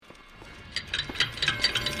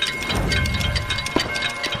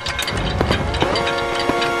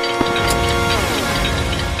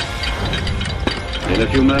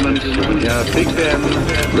moments when we hear Big Ben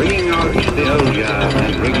bringing out the old year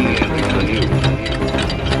and bringing in the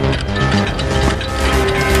new.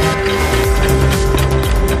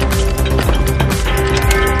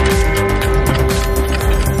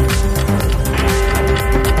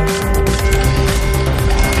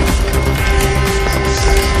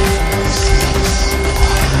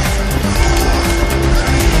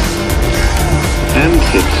 And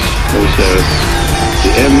it's also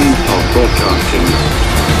the end of broadcasting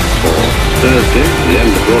for Thursday, the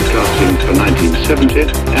end of broadcasting for 1970,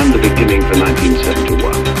 and the beginning for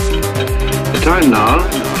 1971. The time now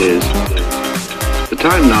is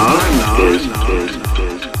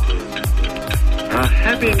a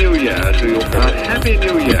Happy New Year to you. A Happy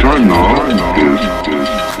New Year. The time now is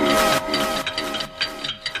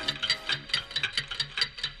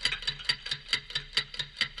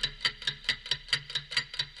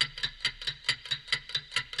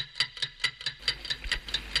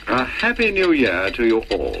A Happy New Year to you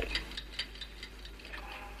all.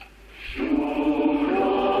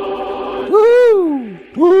 Woo!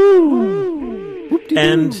 Woo!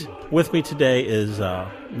 And with me today is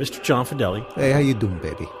Mr. John Fideli. Hey, how you doing,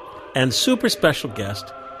 baby? And super special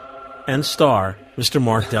guest and star, Mr.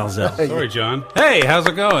 Mark Dalzell. Sorry, John. Hey, how's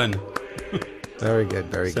it going? Very good,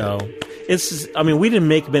 very good. It's, I mean, we didn't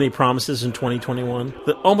make many promises in 2021.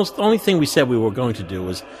 The only thing we said we were going to do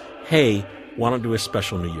was, hey, why don't do a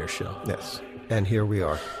special New Year's show? Yes, and here we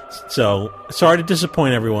are. So, sorry to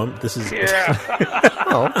disappoint everyone. This is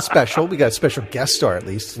special. We got a special guest star at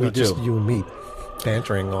least. We Not do. Just you and me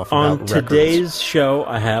bantering off on about today's records. show.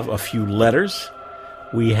 I have a few letters.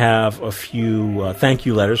 We have a few thank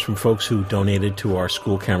you letters from folks who donated to our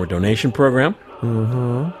school camera donation program.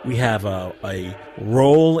 Mm-hmm. We have a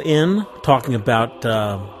roll-in talking about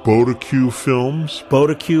Bodacue Films.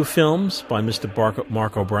 Bodacue Films by Mr.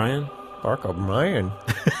 Mark O'Brien. Mark O'Brien.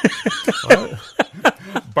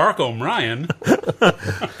 Bark O'Brien.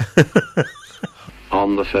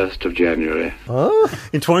 On the 1st of January.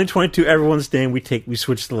 In 2022, everyone's name we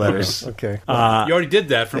switch the letters. Okay. You already did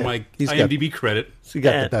that for my he's IMDb credit. So you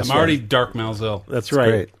got the best I'm already one. Dark Malzell. That's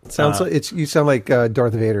right. Great. Sounds like you sound like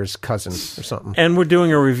Darth Vader's cousin or something. And we're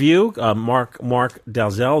doing a review. Mark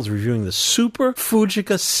Dalzell is reviewing the Super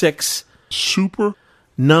Fujica 6 Super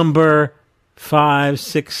number 5,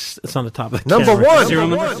 6. It's on the top of the Number camera. one. Serial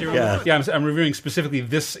number? Yeah. Yeah, I'm reviewing specifically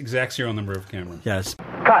this exact serial number of camera. Yes.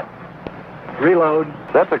 Cut. Reload.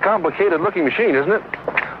 That's a complicated-looking machine, isn't it?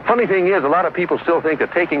 Funny thing is, a lot of people still think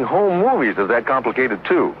that taking home movies is that complicated,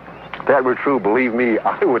 too. If that were true, believe me,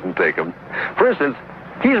 I wouldn't take them. For instance,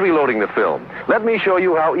 he's reloading the film. Let me show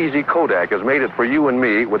you how easy Kodak has made it for you and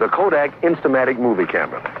me with a Kodak Instamatic movie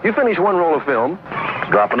camera. You finish one roll of film,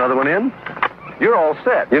 drop another one in, you're all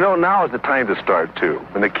set. You know, now is the time to start, too.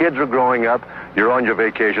 When the kids are growing up, you're on your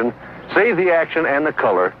vacation, save the action and the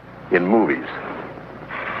color in movies.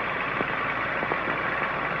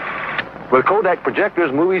 With Kodak projectors,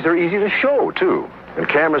 movies are easy to show, too. And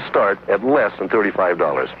cameras start at less than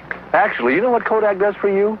 $35. Actually, you know what Kodak does for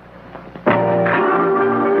you?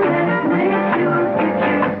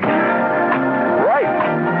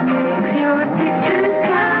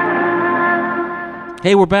 Right.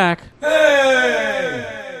 Hey, we're back.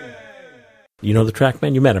 Hey! You know the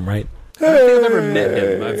TrackMan? You met him, right? I don't think I've ever met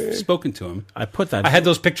him. I've spoken to him. I put that. I had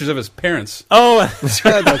those pictures of his parents. Oh, That's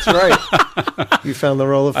right. You found the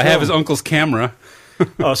roll of film. I have his uncle's camera.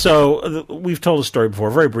 We've told a story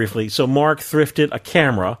before, very briefly. So Mark thrifted a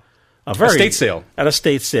camera, Estate sale. at a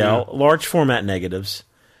estate sale, large format negatives,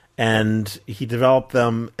 and he developed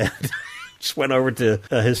them. And just went over to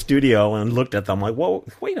his studio and looked at them. Like, whoa,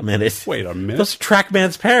 wait a minute. Wait a minute. Those are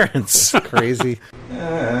TrackMan's parents. Crazy.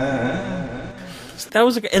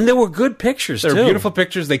 And there were good pictures, They too. were beautiful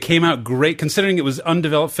pictures. They came out great, considering it was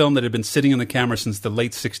undeveloped film that had been sitting in the camera since the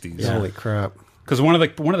late 60s. Holy crap. Because one of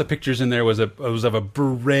the pictures in there was of a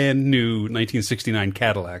brand new 1969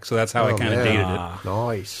 Cadillac. So that's how I kind of dated it.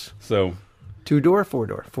 Nice. So 2-door,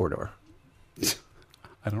 4-door? 4-door.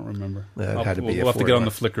 I don't remember. It had to be we'll a have to get on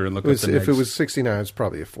four-door. the Flickr and look If at the it was 69, it's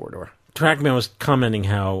probably a 4-door. TrackMan was commenting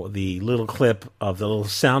how the little clip of the little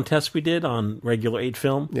sound test we did on regular 8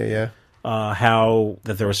 film, Yeah. how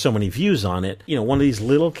that there were so many views on it. You know, one of these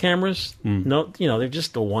little cameras, they're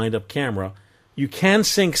just a wind-up camera. You can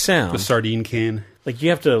sync sound. the sardine can. Like, you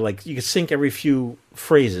have to, you can sync every few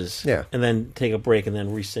phrases. Yeah. And then take a break and then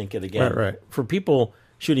resync it again. Right. For people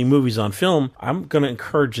shooting movies on film, I'm going to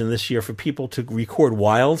encourage in this year for people to record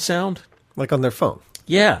wild sound. Like on their phone.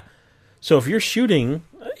 Yeah. So if you're shooting,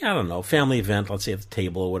 I don't know, family event, let's say at the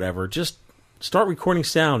table or whatever, just start recording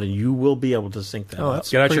sound and you will be able to sync that up. That's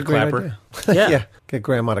Get a out your pretty great clapper. idea. Yeah. Get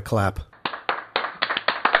grandma to clap.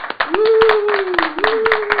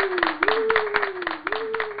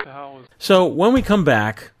 So when we come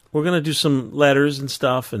back, we're going to do some letters and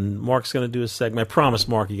stuff, and Mark's going to do a segment. I promise,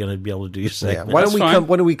 Mark, you're going to be able to do your segment. Why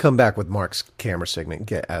don't we come back with Mark's camera segment and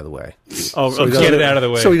get out of the way? Get it out of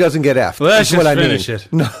the way. So he doesn't get effed. Let's That's what just finish it.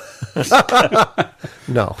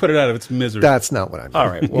 No. Put it out of its misery. That's not what I mean. All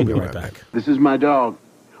right, we'll be right back. This is my dog.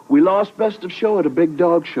 We lost Best of Show at a big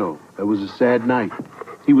dog show. That was a sad night.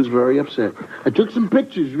 He was very upset. I took some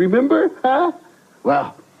pictures, remember? Huh?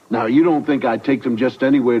 Well, now you don't think I'd take them just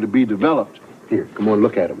anywhere to be developed. Here, come on,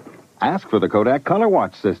 look at them. Ask for the Kodak Color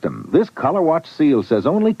Watch system. This Color Watch seal says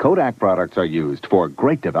only Kodak products are used for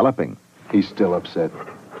great developing. He's still upset.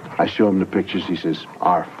 I show him the pictures. He says,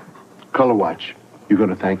 Arf, Color Watch, you're going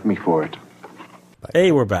to thank me for it.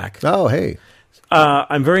 Hey, we're back. Oh, hey.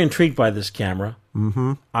 I'm very intrigued by this camera.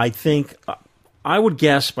 Mm-hmm. I think I would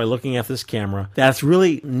guess by looking at this camera that's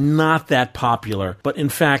really not that popular, but in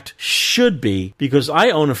fact should be, because I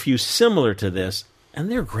own a few similar to this,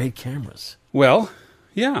 and they're great cameras. Well,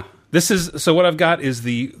 yeah. So what I've got is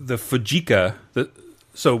the Fujica. It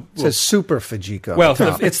says Super Fujica. Well,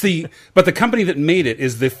 but the company that made it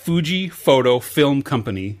is the Fuji Photo Film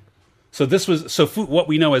Company. So this was what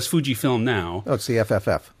we know as Fujifilm now. Oh, it's the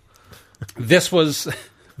FFF. This was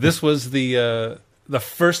the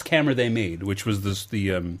first camera they made, which was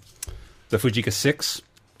the Fujica 6.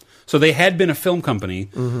 So they had been a film company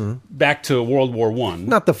back to World War I.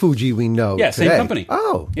 Not the Fuji we know Yeah, today. same company.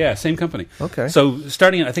 Oh. Yeah, same company. Okay. So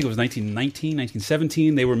starting in, I think it was 1919,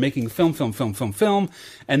 1917, they were making film.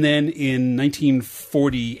 And then in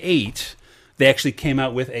 1948, they actually came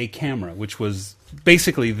out with a camera, which was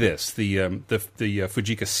basically this, the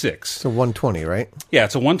Fujica 6. It's a 120, right? Yeah,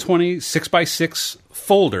 it's a 120 6x6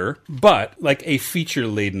 folder, but like a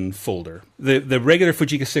feature-laden folder. The regular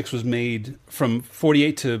Fujica 6 was made from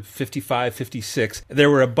 48 to 55, 56. There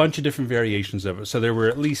were a bunch of different variations of it. So there were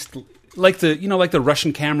at least like the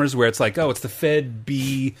Russian cameras where it's like, oh, it's the Fed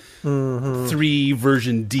B3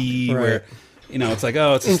 version D, right. where it's like,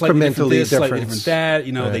 oh, it's a slightly different this, slightly different that.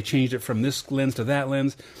 Right. They changed it from this lens to that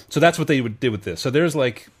lens. So that's what they did with this. So there's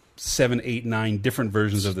like 7, 8, 9 different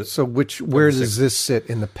versions of this. So where does this sit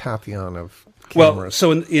in the pantheon of cameras? Well,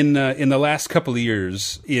 so in the last couple of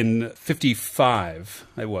years, in 55,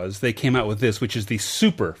 they came out with this, which is the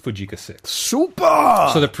Super Fujica 6. Super!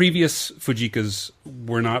 So the previous Fujicas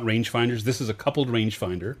were not rangefinders. This is a coupled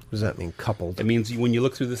rangefinder. What does that mean, coupled? It means when you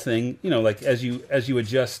look through the thing, like as you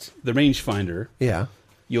adjust the rangefinder, yeah,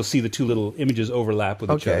 you'll see the two little images overlap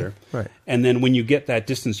with each other. Right. And then when you get that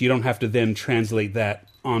distance, you don't have to then translate that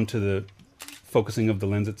onto the focusing of the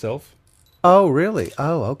lens itself. Oh, really?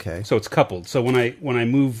 Oh, okay. So it's coupled. So when I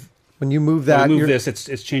move when you move that, when I move this,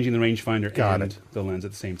 it's changing the rangefinder Got and it. the lens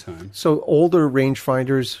at the same time. So older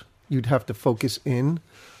rangefinders, you'd have to focus in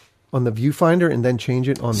on the viewfinder and then change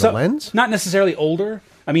it on the lens? Not necessarily older.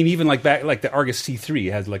 I mean, even like the Argus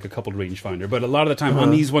C3 has like a coupled rangefinder, but a lot of the time on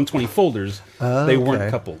these 120 folders, they weren't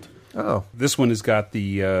coupled. Oh. This one has got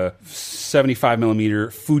the 75 millimeter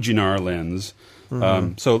Fujinar lens.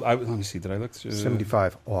 So let me see. Did I look through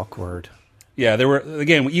 75? Awkward. Yeah, there were,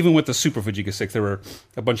 again, even with the Super Fujica 6, there were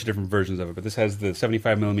a bunch of different versions of it, but this has the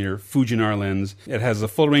 75mm Fujinar lens. It has a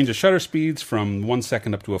full range of shutter speeds from 1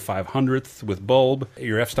 second up to a 500th with bulb.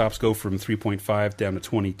 Your f-stops go from 3.5 down to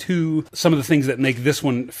 22. Some of the things that make this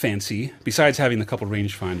one fancy, besides having the coupled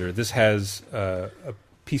rangefinder, this has a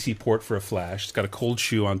PC port for a flash. It's got a cold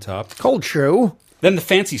shoe on top. Cold shoe? Then the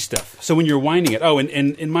fancy stuff. So when you're winding it, and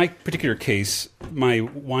in my particular case, my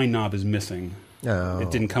wind knob is missing. Oh. It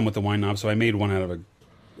didn't come with the wind knob, so I made one out of an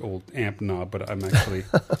old amp knob, but I'm actually...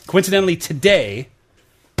 coincidentally, today,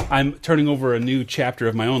 I'm turning over a new chapter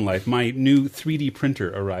of my own life. My new 3D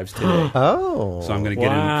printer arrives today. Oh. So I'm going to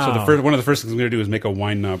get in. So one of the first things I'm going to do is make a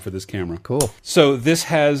wind knob for this camera. Cool. So this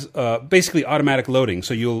has basically automatic loading.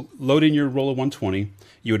 So you'll load in your roll of 120,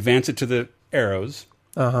 you advance it to the arrows,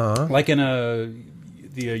 like in the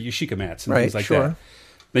Yashica mats and things like that.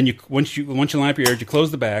 Then once you line up your arrows, you close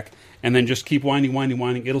the back, and then just keep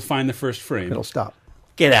winding. It'll find the first frame. It'll stop.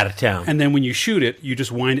 Get out of town. And then when you shoot it, you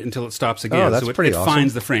just wind it until it stops again. Oh, that's pretty awesome. It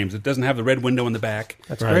finds the frames. It doesn't have the red window in the back.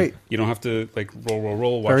 That's great. You don't have to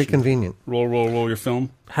roll. Very convenient. Roll your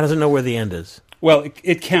film. How does it know where the end is? Well,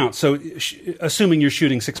 it counts. So assuming you're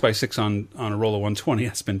shooting 6x6 on a roll of 120,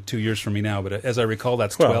 that's been 2 years for me now, but as I recall,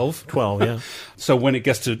 that's 12. 12, yeah. So when it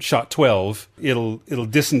gets to shot 12, it'll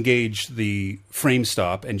disengage the frame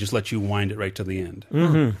stop and just let you wind it right to the end.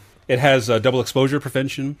 Mm-hmm. It has double exposure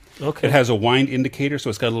prevention. Okay. It has a wind indicator, so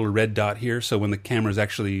it's got a little red dot here. So when the camera is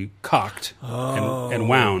actually cocked and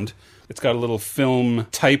wound, it's got a little film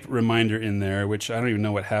type reminder in there, which I don't even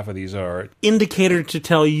know what half of these are. Indicator to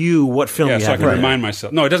tell you what film Yeah, you so I have. can in there. remind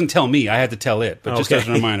myself. No, it doesn't tell me. I had to tell it, but just Okay. as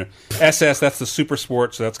a reminder. SS, that's the Super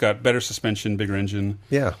Sport, so that's got better suspension, bigger engine.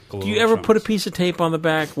 Yeah. Do you ever put a piece of tape on the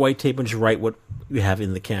back, white tape, and just write what you have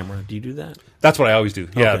in the camera? Do you do that? That's what I always do.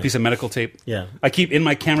 Yeah, Okay. a piece of medical tape. Yeah. I keep in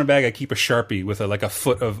my camera bag. I keep a Sharpie with like a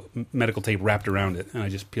foot of medical tape wrapped around it, and I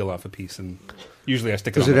just peel off a piece. And usually I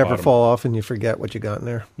stick it. Does on it the ever bottom. fall off and you forget what you got in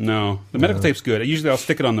there? No, the medical tape's good. Usually I'll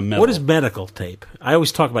stick it on the metal. What is medical tape? I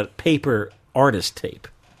always talk about paper artist tape.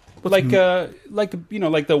 like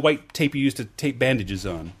the white tape you use to tape bandages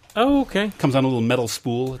on? Oh, okay. Comes on a little metal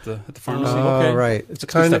spool at the pharmacy. Okay. Right. It's good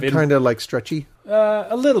kind stuff. of like stretchy.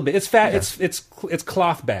 A little bit. It's fat. It's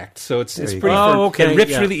cloth backed, so it's you pretty. go. Oh, okay. It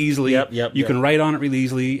rips Yeah. really easily. Yep, You can write on it really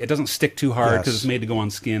easily. It doesn't stick too hard because Yes. it's made to go on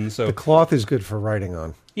skin. So The cloth is good for writing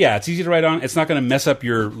on. yeah, it's easy to write on. It's not going to mess up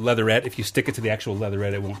your leatherette. If you stick it to the actual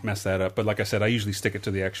leatherette, it won't mess that up. But like I said, I usually stick it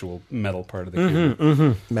to the actual metal part of the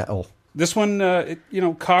camera. Metal. This one,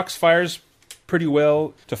 cocks, fires pretty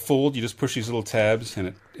well. To fold, you just push these little tabs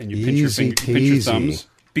and you pinch your Easy pinch your peasy. thumbs.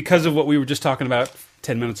 Because of what we were just talking about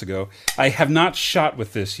 10 minutes ago, I have not shot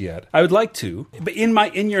with this yet. I would like to, but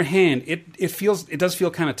in your hand, it does feel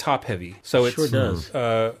kind of top heavy. So it Sure does.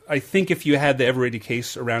 I think if you had the Everready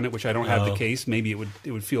case around it, which I don't have the case, maybe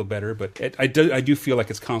it would feel better. But I do feel like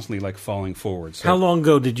it's constantly like falling forward. So How long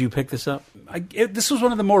ago did you pick this up? this was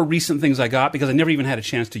one of the more recent things I got because I never even had a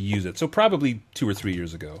chance to use it. So probably 2 or 3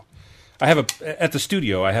 years ago. I have at the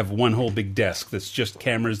studio, I have one whole big desk that's just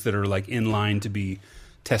cameras that are like in line to be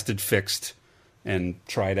tested, fixed, and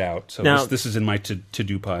tried out. So Now- this is in my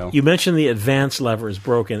to-do pile. You mentioned the advance lever is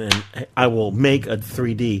broken, and I will make a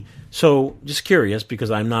 3D. So, just curious,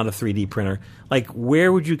 because I'm not a 3D printer, like,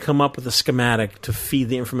 where would you come up with a schematic to feed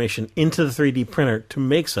the information into the 3D printer to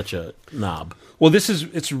make such a knob? Well,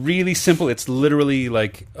 it's really simple. It's literally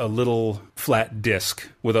like a little flat disc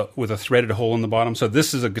with a threaded hole in the bottom. So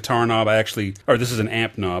this is a guitar knob. This is an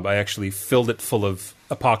amp knob. I actually filled it full of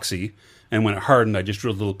epoxy, and when it hardened, I just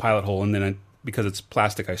drilled a little pilot hole, and then because it's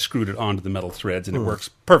plastic, I screwed it onto the metal threads, and it works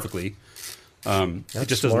perfectly. It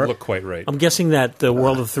just doesn't smart. look quite right. I'm guessing that the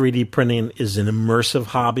world of 3D printing is an immersive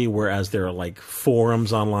hobby, whereas there are, like,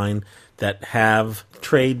 forums online that have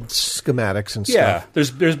trades. Schematics and Yeah, stuff.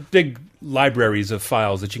 there's big libraries of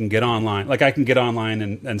files that you can get online. Like I can get online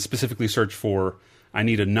and specifically search for I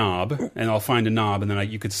need a knob, and I'll find a knob, and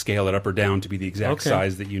then you could scale it up or down to be the exact Okay.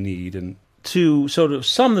 size that you need. And To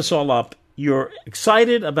sum this all up, you're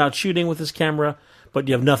excited about shooting with this camera, but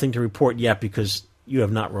you have nothing to report yet because you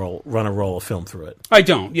have not run a roll of film through it. I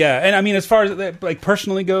don't, yeah. And I mean, as far as like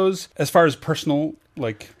personally goes, as far as personal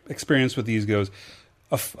like experience with these goes,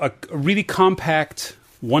 a really compact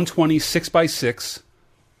 120 6x6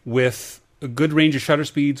 with a good range of shutter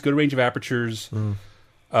speeds, good range of apertures,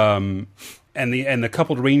 and the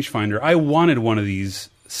coupled rangefinder. I wanted one of these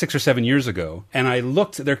 6 or 7 years ago, and I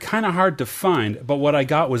looked. They're kind of hard to find, but what I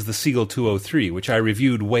got was the Seagull 203, which I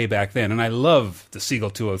reviewed way back then, and I love the Seagull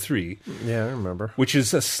 203. Yeah, I remember. Which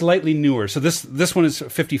is a slightly newer. So this one is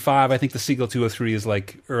 55. I think the Seagull 203 is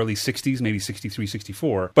like early 60s, maybe 63,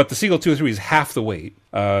 64. But the Seagull 203 is half the weight.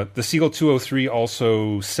 The Seagull 203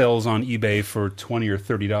 also sells on eBay for $20 or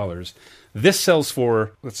 $30. This sells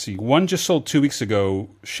for, let's see, one just sold 2 weeks ago,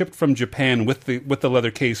 shipped from Japan with the leather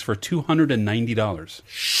case for $290.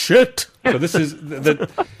 Shit! So this is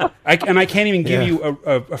I can't even give you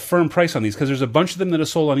a firm price on these because there's a bunch of them that are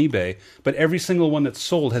sold on eBay, but every single one that's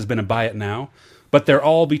sold has been a buy it now. But they're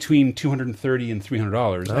all between $230 and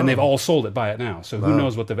 $300, and they've all sold at buy it now. So who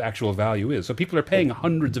knows what the actual value is? So people are paying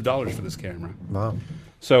hundreds of dollars for this camera. Wow.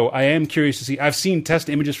 So I am curious to see. I've seen test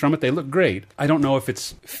images from it; they look great. I don't know if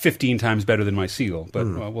it's 15 times better than my Seagull, but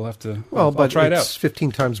we'll have to. I'll try it it's out.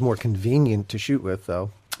 15 times more convenient to shoot with,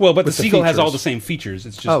 though. Well, but the with the Seagull has all features. the same features.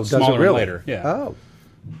 It's just Does it smaller really? and lighter. Yeah. Oh.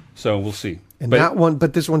 So we'll see. And But- that one,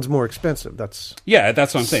 but this one's more expensive. That's Yeah,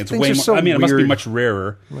 that's what I'm saying. It's Things way are more. so I mean, it must be weird. much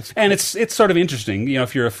rarer, and it's sort of interesting. You know,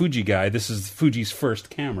 if you're a Fuji guy, this is Fuji's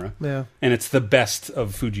first camera, Yeah. and it's the best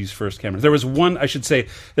of Fuji's first cameras. There was one, I should say,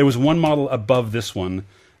 there was one model above this one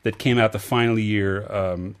that came out the final year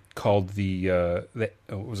called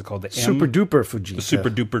what was it called? The M? super duper Fuji. The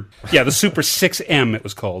super duper, yeah, the Super 6M it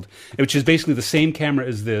was called, which is basically the same camera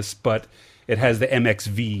as this, but it has the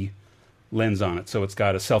MXV lens on it, so it's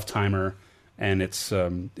got a self timer and it's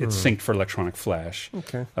synced for electronic flash.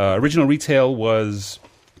 Okay. Original retail was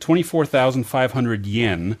 24,500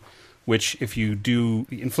 yen, which, if you do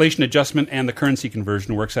the inflation adjustment and the currency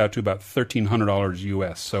conversion, works out to about $1,300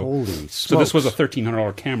 US. So, Holy so this was a smokes.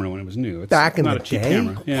 $1,300 camera when it was new. It's Back in not the a cheap day?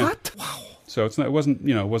 camera. Yeah. What? Wow. So it's not, it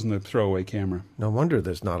wasn't a throwaway camera. No wonder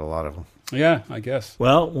there's not a lot of them. Yeah, I guess.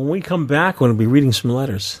 Well, when we come back, we'll be reading some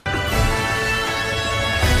letters.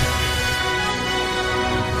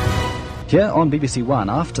 Here on BBC One,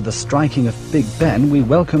 after the striking of Big Ben, we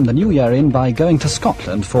welcome the new year in by going to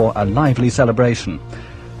Scotland for a lively celebration.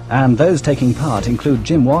 And those taking part include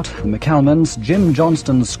Jim Watt, the McCalmans, Jim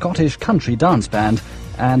Johnston's Scottish Country Dance Band,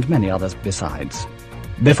 and many others besides.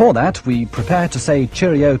 Before that, we prepare to say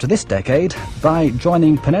cheerio to this decade by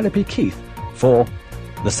joining Penelope Keith for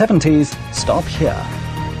The 70s Stop Here.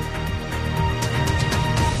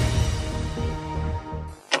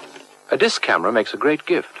 A disc camera makes a great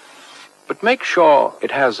gift, but make sure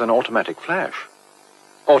it has an automatic flash,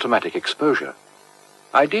 automatic exposure,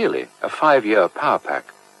 ideally a 5-year power pack,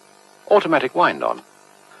 automatic wind-on,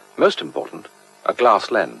 most important, a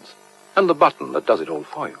glass lens, and the button that does it all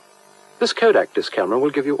for you. This Kodak disc camera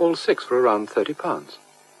will give you all 6 for around £30.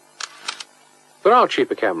 There are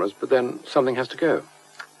cheaper cameras, but then something has to go.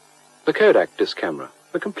 The Kodak disc camera,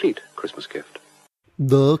 the complete Christmas gift.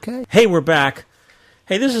 Okay. Hey, we're back.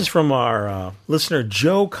 Hey, this is from our listener,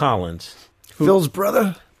 Joe Collins. Phil's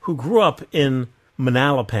brother? Who grew up in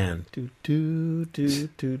Manalapan.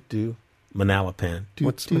 Manalapan.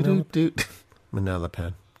 What's Manalapan?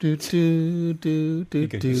 Manalapan. You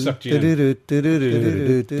sucked you in.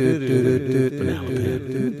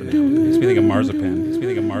 Makes me think of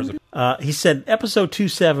marzipan. He said episode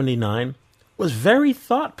 279 was very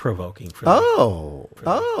thought-provoking for me. Oh.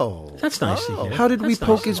 That's nice to hear. How did we That's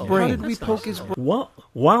poke nice his to hear. brain? Well,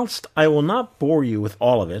 whilst I will not bore you with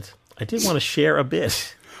all of it, I did want to share a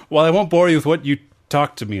bit. Well, I won't bore you with what you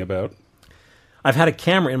talked to me about. I've had a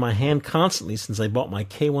camera in my hand constantly since I bought my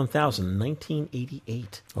K1000 in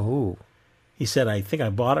 1988. Oh. He said, I think I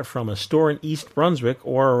bought it from a store in East Brunswick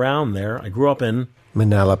or around there. I grew up in...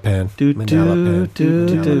 Manalapan.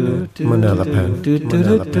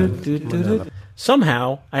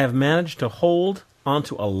 Somehow, I have managed to hold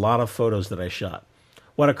onto a lot of photos that I shot.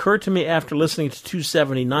 What occurred to me after listening to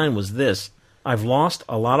 279 was this. I've lost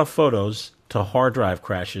a lot of photos to hard drive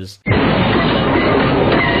crashes.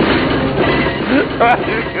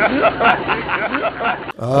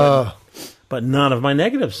 But none of my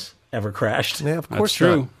negatives ever crashed. Yeah, of course That's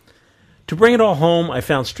true. not. To bring it all home, I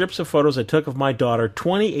found strips of photos I took of my daughter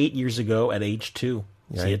 28 years ago at age 2.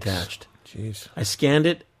 See Yikes. attached. Jeez. I scanned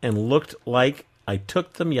it and looked like I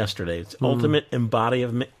took them yesterday. It's ultimate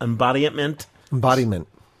embodiment.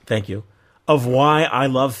 Thank you. Of why I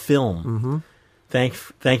love film. Thank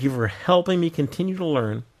you for helping me continue to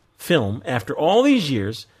learn film after all these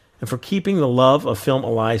years and for keeping the love of film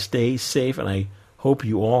alive. Stay safe, and I hope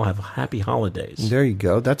you all have happy holidays. There you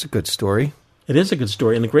go. That's a good story. It is a good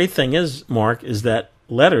story. And the great thing is, Mark, is that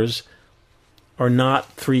letters are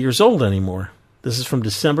not 3 years old anymore. This is from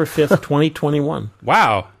December 5th, 2021.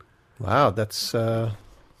 Wow. Wow, that's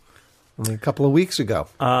only a couple of weeks ago.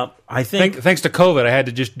 I think... Thanks to COVID, I had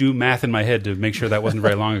to just do math in my head to make sure that wasn't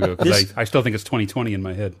very long ago, because I still think it's 2020 in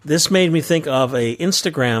my head. This made me think of a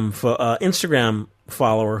Instagram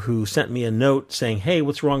follower who sent me a note saying, hey,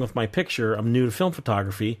 what's wrong with my picture? I'm new to film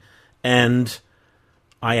photography. And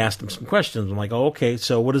I asked him some questions. I'm like, oh, okay,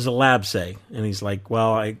 so what does the lab say? And he's like,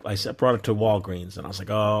 well, I brought it to Walgreens. And I was like,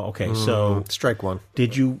 oh, okay, so... Strike one.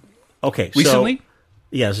 Did you... Okay, Recently? So,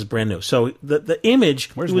 yeah, this is brand new. So the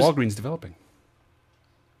image... Where's Walgreens developing?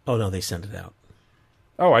 Oh, no, they sent it out.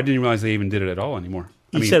 Oh, I didn't realize they even did it at all anymore.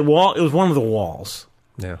 He said wall. It was one of the walls.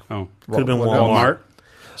 Yeah. Oh. Could have been Walmart.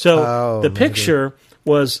 So the picture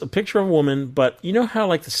was a picture of a woman, but you know how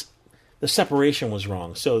like the separation was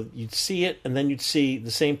wrong. So you'd see it, and then you'd see the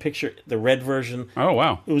same picture, the red version. Oh,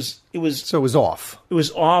 wow. It was So it was off. It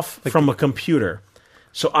was off from a computer.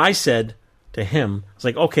 So I said to him, I was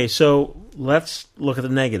like, okay, so let's look at the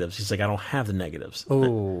negatives. He's like, I don't have the negatives.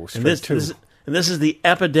 Oh, and this is the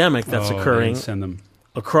epidemic that's occurring send them.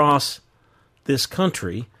 across this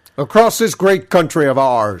country. Across this great country of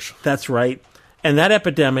ours. That's right. And that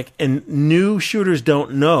epidemic, and new shooters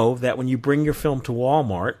don't know that when you bring your film to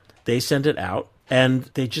Walmart, they send it out, and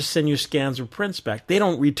they just send you scans or prints back. They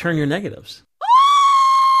don't return your negatives.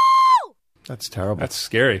 That's terrible. That's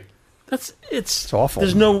scary. It's awful.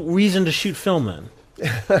 There's no reason to shoot film then.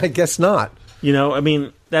 I guess not. You know, I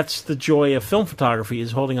mean, that's the joy of film photography,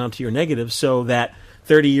 is holding on to your negatives so that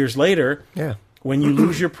 30 years later, when you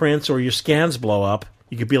lose your prints or your scans blow up,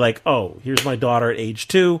 you could be like, oh, here's my daughter at age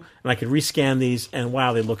 2, and I could rescan these, and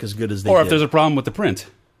wow, they look as good as they did. Or if there's a problem with the print.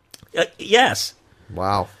 Yes.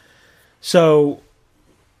 Wow. So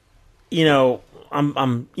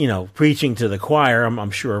I'm preaching to the choir.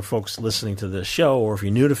 I'm sure folks listening to this show, or if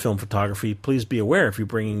you're new to film photography, please be aware if you're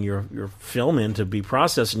bringing your film in to be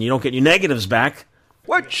processed and you don't get your negatives back.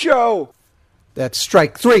 What show? That's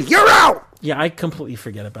strike 3. You're out! Yeah, I completely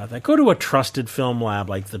forget about that. Go to a trusted film lab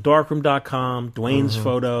like thedarkroom.com, Dwayne's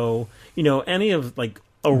Photo, any of like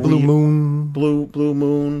a Blue Moon. Blue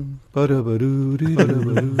Moon.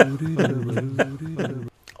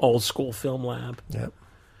 Old school film lab. Yep.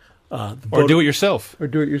 Or do it yourself. Or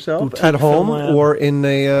do it yourself Boutique at home film lab. or in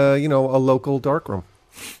a local darkroom.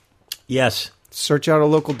 Yes. Search out a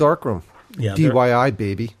local darkroom. Yeah, DIY,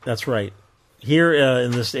 baby. That's right. Here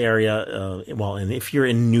in this area, and if you're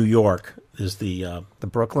in New York, there's the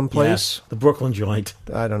Brooklyn place? Yes, the Brooklyn joint.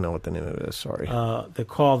 I don't know what the name of it is, sorry. They're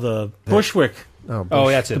called the Bushwick. Oh,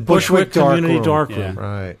 that's it. The Bushwick Community Darkroom. Yeah.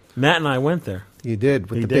 Right. Matt and I went there. You did,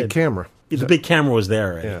 with the big camera. The big camera was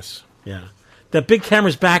there, right? Yes. Yeah. That big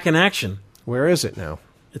camera's back in action. Where is it now?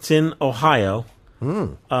 It's in Ohio.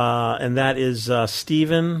 And that is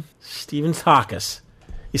Stephen Takis.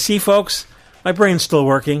 You see, folks, my brain's still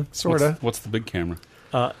working. Sort of. What's the big camera?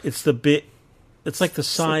 It's like the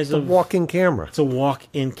size of... It's a walk-in camera. It's a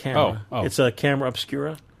walk-in camera. Oh. It's a camera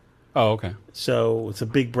obscura. Oh, okay. So it's a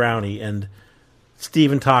big brownie, and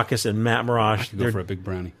Stephen Takis and Matt Mirage, Go for a big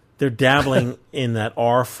brownie. They're dabbling in that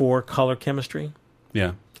R4 color chemistry.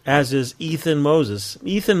 Yeah. As is Ethan Moses.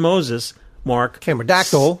 Ethan Moses, Mark.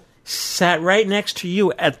 Cameradactyl. Sat right next to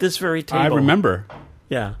you at this very table. I remember.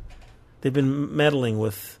 Yeah. They've been meddling in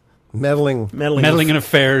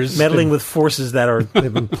affairs. Meddling with forces that are...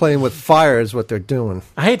 They've been playing with fire is what they're doing.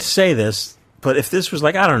 I hate to say this, but if this was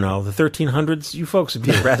like, I don't know, the 1300s, you folks would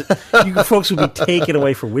be taken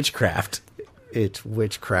away for witchcraft. It's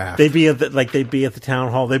witchcraft. They'd be at the town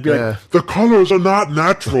hall. They'd be like, the colors are not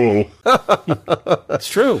natural. It's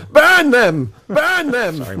true. Burn them! Burn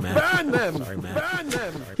them! Sorry, Matt. Burn them! Sorry, Matt. Burn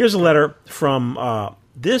them! Here's a letter from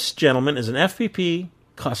this gentleman is an FPP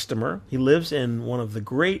customer. He lives in one of the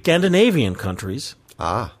great Scandinavian countries.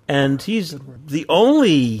 And he's the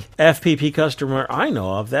only FPP customer I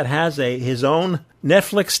know of that has his own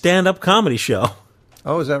Netflix stand-up comedy show.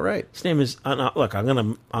 Oh, is that right? His name is look. I'm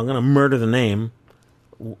gonna murder the name.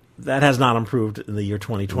 That has not improved in the year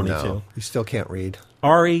 2022. No, you still can't read.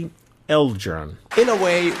 Ari Eldjern. In a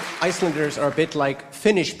way, Icelanders are a bit like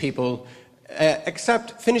Finnish people,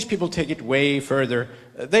 except Finnish people take it way further.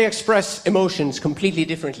 They express emotions completely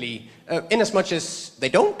differently, inasmuch as they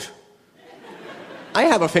don't. I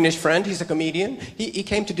have a Finnish friend, he's a comedian. He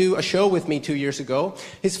came to do a show with me 2 years ago.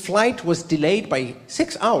 His flight was delayed by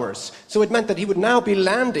 6 hours, so it meant that he would now be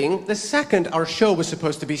landing the second our show was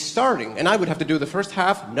supposed to be starting, and I would have to do the first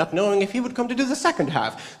half, not knowing if he would come to do the second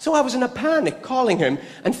half. So I was in a panic calling him,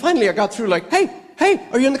 and finally I got through like, hey,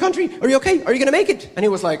 are you in the country? Are you okay? Are you gonna make it? And he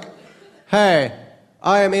was like, hey,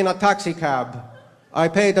 I am in a taxi cab. I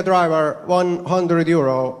paid the driver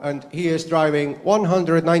 €100, and he is driving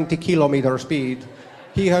 190 kilometer speed.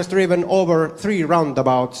 He has driven over 3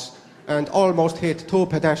 roundabouts and almost hit 2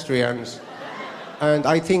 pedestrians and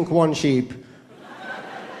I think 1 sheep.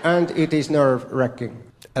 And it is nerve-wracking.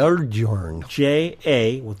 Eldjern.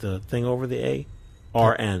 J-A, with the thing over the A,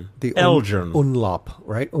 R-N. The Eldjern. Umlop,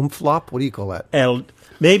 right? Umflop? What do you call that?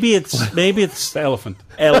 Maybe it's the elephant.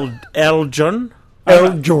 Eldjern.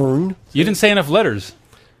 Eldjern. You didn't say enough letters.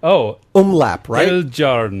 Oh. Umlap, right?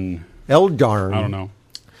 Eldjern. Eldjern. I don't know.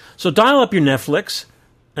 So dial up your Netflix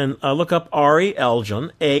and look up Ari Eldjern,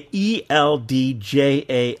 Eldjarn.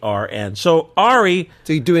 So Ari...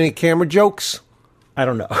 Do you do any camera jokes? I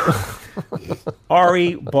don't know.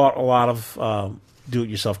 Ari bought a lot of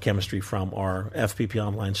do-it-yourself chemistry from our FPP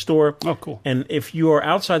online store. Oh, cool. And if you are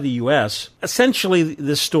outside the U.S., essentially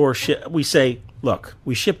this store, we say, look,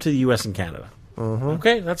 we ship to the U.S. and Canada.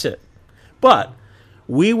 Okay, that's it. But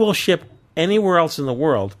we will ship anywhere else in the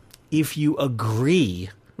world if you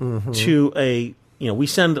agree to we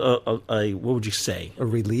send a what would you say? A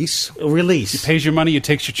release? A release. He pays your money, he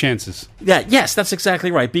takes your chances. Yeah, yes, that's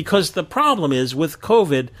exactly right. Because the problem is with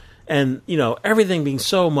COVID and, everything being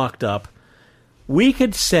so mucked up, we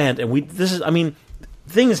could send,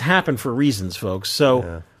 things happen for reasons, folks.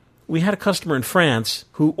 So we had a customer in France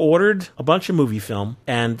who ordered a bunch of movie film,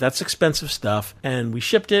 and that's expensive stuff, and we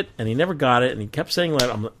shipped it, and he never got it, and he kept saying,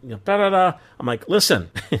 I'm like,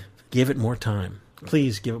 listen, give it more time.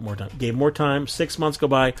 Please give it more time. Gave more time. 6 months go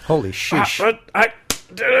by. Holy sheesh.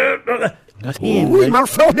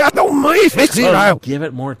 Give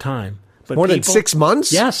it more time. But more than 6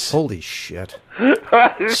 months? Yes. Holy shit.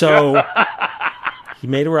 So he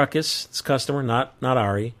made a ruckus. This customer, not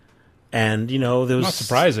Ari. And, there was... Not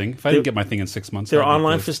surprising. If I didn't get my thing in 6 months... There are I'd be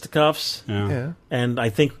online pissed. fisticuffs. Yeah. And I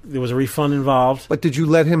think there was a refund involved. But did you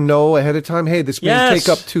let him know ahead of time? Hey, this may Yes. take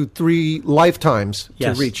up to 3 lifetimes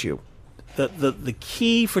Yes. to reach you. The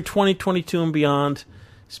key for 2022 and beyond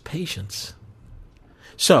is patience.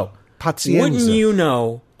 So, Pazienza. wouldn't you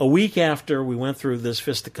know, a week after we went through this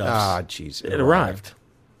fisticuffs, jeez, it arrived.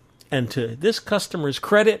 And to this customer's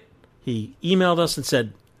credit, he emailed us and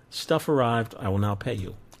said, stuff arrived, I will now pay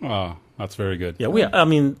you. Oh, that's very good.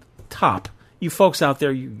 Yeah, top. You folks out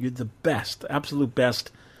there, you're the best, absolute best.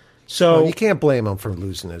 So Well, you can't blame him for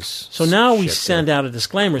losing his. So now we shit send out a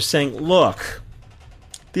disclaimer saying, look,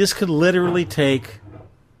 this could literally take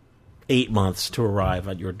 8 months to arrive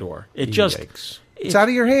at your door. Yikes. It's out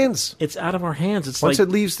of your hands. It's out of our hands. It's Once like,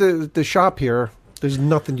 it leaves the shop here, there's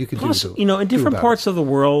nothing you can plus, do. in different parts of the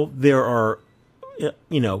world, there are,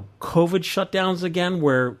 COVID shutdowns again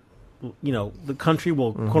where, the country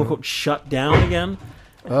will, quote unquote, shut down again.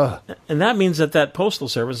 And that means that postal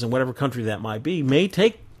service in whatever country that might be may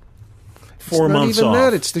take 4 months Not even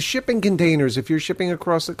off. that. It's the shipping containers if you're shipping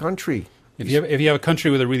across the country. If you have a country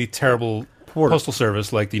with a really terrible postal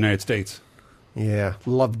service like the United States. Yeah,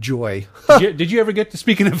 Lovejoy. Did you ever get to,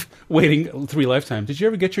 speaking of waiting 3 lifetimes, did you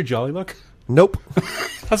ever get your Jolly Look? Nope.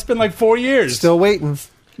 That's been like 4 years. Still waiting.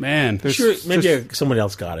 Man. Sure, maybe somebody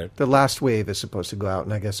else got it. The last wave is supposed to go out,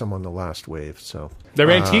 and I guess I'm on the last wave. So They're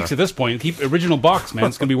antiques at this point. Keep original box, man.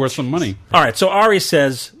 It's going to be worth some money. All right, so Ari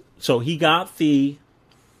says, so he got the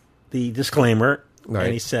disclaimer, Right.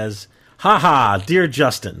 and he says, "Ha, dear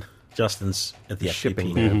Justin." Justin's at the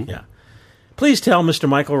Shipping FTP. man. Yeah. Please tell Mr.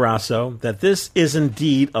 Michael Rosso that this is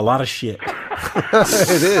indeed a lot of shit.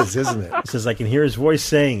 It is, isn't it? He says, I can hear his voice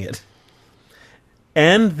saying it.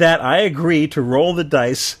 And that I agree to roll the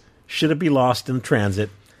dice should it be lost in transit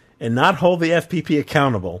and not hold the FPP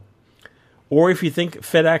accountable. Or if you think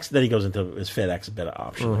FedEx, then he goes into is FedEx a better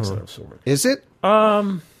option instead of Silver. Is it?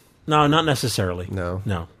 No, not necessarily.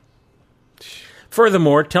 No.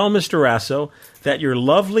 Furthermore, tell Mr. Rasso that your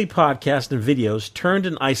lovely podcast and videos turned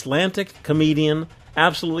an Icelandic comedian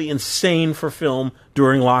absolutely insane for film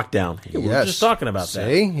during lockdown. We were just talking about that.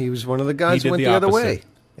 See? He was one of the guys He who did went the other opposite.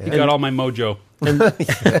 way. He got all my mojo.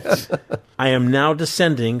 I am now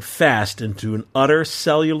descending fast into an utter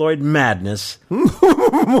celluloid madness and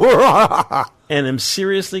am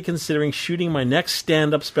seriously considering shooting my next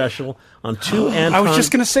stand-up special on 2 Anton... I was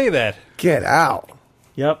just going to say that. Get out.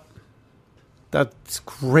 Yep. That's a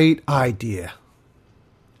great idea.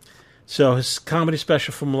 So his comedy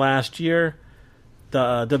special from last year,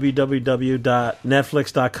 the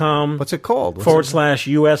www.netflix.com. What's it called?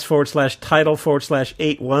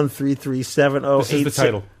 /US/title/81337086. This is the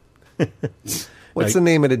title. What's the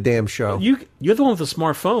name of the damn show? You're the one with the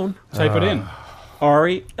smartphone. Type it in.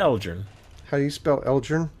 Ari Eldrin. How do you spell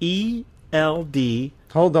Eldrin? E-L-D.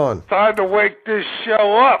 Hold on. Time to wake this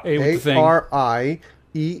show up. Hey, with the thing.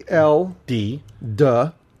 A-R-I-E-L-D.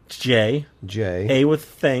 J. J. A with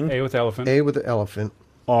thing. A with elephant. A with the elephant.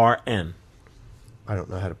 R-N. I don't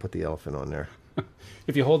know how to put the elephant on there.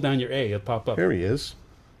 If you hold down your A, it'll pop up. Here he is.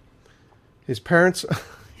 His parents.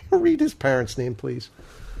 Read his parents' name, please.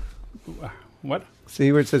 What?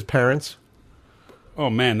 See where it says parents? Oh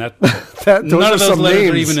man, Those none are of those some letters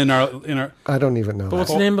are names. even in our. I don't even know. But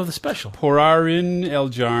what's the name of the special? Porarin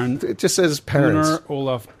Eljarn. It just says parents. Gunnar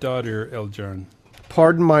Olaf Daughter Eljarn.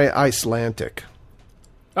 Pardon my Icelandic.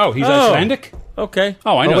 Oh, he's Icelandic? Okay.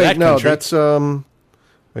 Oh, I know wait, that no, country. that's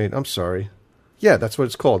Wait, I'm sorry. Yeah, that's what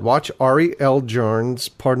it's called. Watch Ari Eldjarn's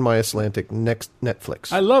Pardon My Icelandic next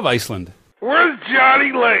Netflix. I love Iceland. Where's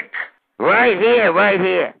Johnny Link? Right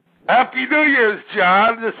here. Happy New Year's,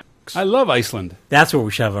 John. I love Iceland. That's where we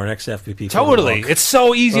should have our next FPP. Totally. It's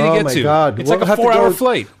so easy to Oh get my to. God. It's We'll like a have to 4-hour go-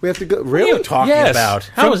 flight. We have to go. What are Really? you talking Yes. about?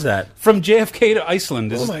 How is that? From JFK to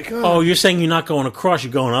Iceland. Oh my God. Oh, you're saying you're not going across,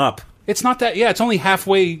 you're going up. It's not that. Yeah, it's only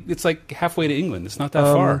halfway. It's like halfway to England. It's not that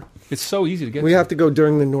far. It's so easy to get We to. have to go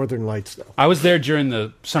during the Northern Lights, though. I was there during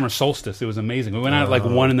the summer solstice. It was amazing. We went out at like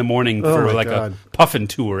 1 a.m. Oh for my like God. a puffin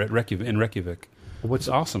tour at in Reykjavik. What's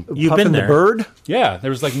awesome? You've Puffin been the there. Bird? Yeah,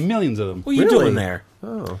 there was like millions of them. What are you Really? doing there?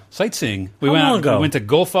 Oh. Sightseeing. We How went long out. ago? We went to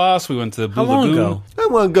Gullfoss. We went to Blue How long Lagoon. ago? I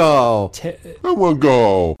want to go. I want to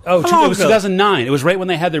go. Oh, How long it was ago? 2009. It was right when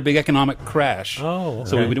they had their big economic crash. Oh,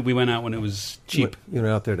 So okay. we went out when it was cheap. You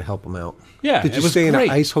know, out there to help them out. Yeah, Did it you was stay in great.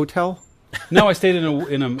 an ice hotel? No, I stayed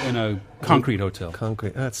in a concrete hotel.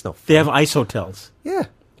 Concrete. That's no fun. They have ice hotels. Yeah.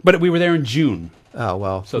 But we were there in June, Oh,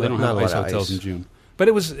 well. so they don't not have a lot ice of hotels in June. But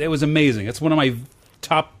it was amazing. It's one of my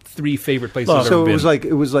top 3 favorite places I've ever So been.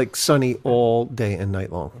 it was like sunny all day and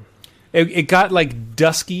night long. It got like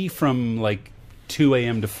dusky from like 2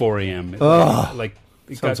 a.m. to 4 a.m. Like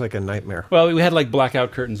Sounds like a nightmare. Well, we had like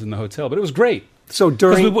blackout curtains in the hotel, but it was great. So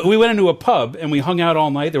during we went into a pub and we hung out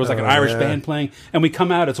all night. There was like an Irish yeah. band playing, and we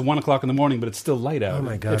come out. It's 1 o'clock in the morning, but it's still light out. Oh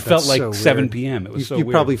my god! It felt that's like so 7 weird. p.m. It was so you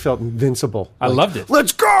weird. probably felt invincible. I loved it.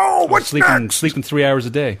 Let's go! What's next? Sleeping 3 hours a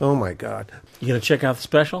day. Oh my god! You gonna check out the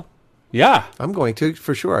special? Yeah, I'm going to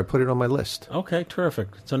for sure. I put it on my list. Okay, terrific.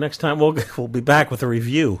 So next time we'll be back with a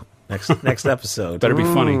review next episode. Better be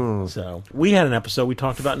funny. So we had an episode we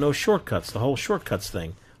talked about no shortcuts, the whole shortcuts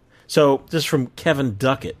thing. So this is from Kevin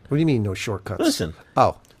Duckett. What do you mean no shortcuts? Listen.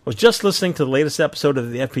 Oh. I was just listening to the latest episode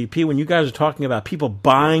of the FPP when you guys were talking about people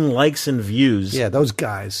buying likes and views. Yeah, those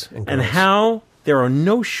guys. And how there are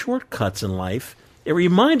no shortcuts in life. It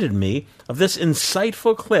reminded me of this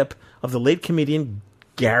insightful clip of the late comedian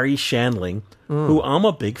Gary Shandling, who I'm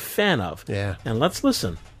a big fan of. Yeah. And let's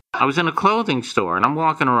listen. I was in a clothing store, and I'm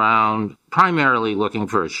walking around primarily looking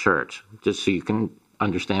for a shirt, just so you can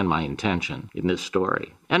understand my intention in this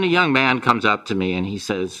story. And a young man comes up to me, and he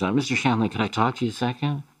says, Mr. Shandling, can I talk to you a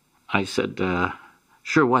second? I said,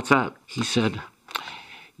 sure, what's up? He said,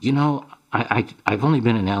 you know, I've only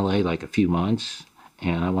been in L.A. like a few months,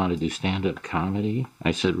 and I want to do stand-up comedy.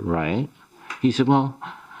 I said, right. He said, well,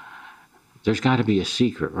 there's got to be a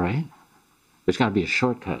secret, right? There's got to be a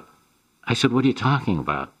shortcut. I said, what are you talking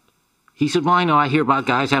about? He said, well, I know I hear about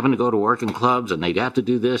guys having to go to work in clubs, and they have to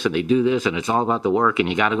do this, and they do this, and it's all about the work, and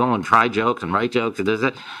you got to go and try jokes and write jokes and this,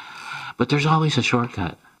 that. But there's always a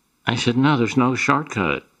shortcut. I said, no, there's no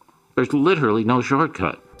shortcut. There's literally no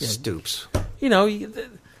shortcut. Stoops. You know, you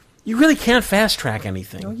really can't fast track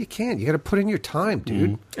anything. No, you can't. You got to put in your time,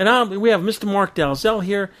 dude. And we have Mr. Mark Dalzell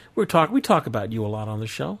here. We talk about you a lot on the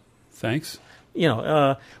show. Thanks. You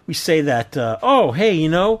know, we say that, oh, hey, you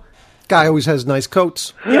know. Guy always has nice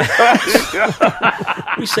coats. We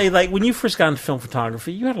say, like, when you first got into film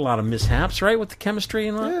photography, you had a lot of mishaps, right, with the chemistry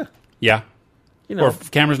and all? Yeah. You know, or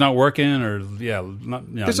if camera's not working, or,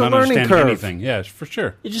 not There's a not learning understanding curve. anything. Yeah, for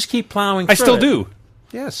sure. you just keep plowing I through still it. do.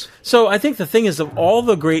 Yes. So I think the thing is, of all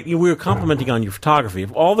the great, we were complimenting on your photography,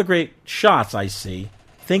 of all the great shots I see,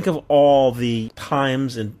 think of all the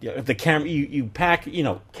times and the camera, you pack,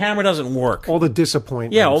 camera doesn't work. All the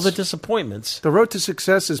disappointments. Yeah, all the disappointments. The road to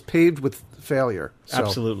success is paved with failure. So,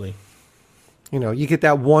 Absolutely. You get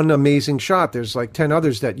that one amazing shot. There's like 10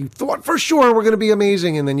 others that you thought for sure were going to be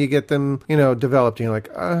amazing, and then you get them, developed, and you're like,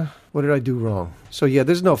 what did I do wrong? So, yeah,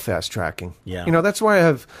 there's no fast tracking. Yeah. That's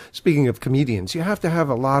why speaking of comedians, you have to have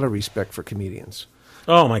a lot of respect for comedians.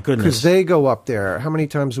 Oh, my goodness. Because they go up there how many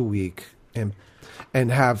times a week and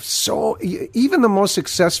have even the most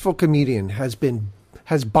successful comedian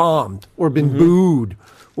has bombed or been booed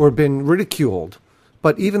or been ridiculed.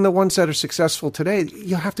 But even the ones that are successful today,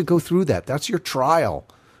 you have to go through that. That's your trial.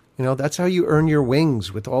 That's how you earn your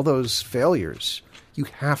wings with all those failures. You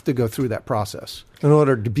have to go through that process in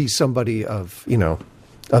order to be somebody of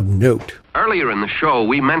note. Earlier in the show,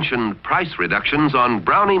 we mentioned price reductions on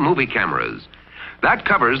Brownie movie cameras. That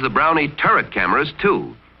covers the Brownie turret cameras,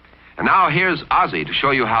 too. And now here's Ozzy to show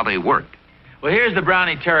you how they work. Well, here's the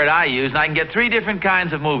Brownie turret I use, and I can get 3 different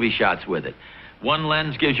kinds of movie shots with it. One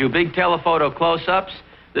lens gives you big telephoto close-ups.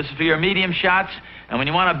 This is for your medium shots. And when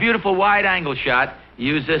you want a beautiful wide-angle shot,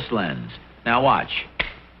 you use this lens. Now watch.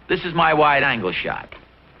 This is my wide-angle shot.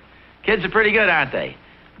 Kids are pretty good, aren't they?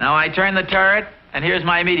 Now I turn the turret, and here's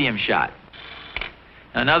my medium shot.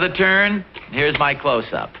 Another turn, and here's my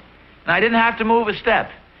close-up. And I didn't have to move a step.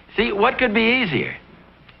 See, what could be easier?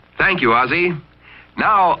 Thank you, Ozzy.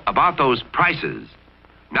 Now, about those prices.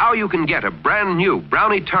 Now you can get a brand new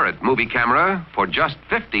Brownie turret movie camera for just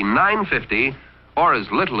 $59.50 or as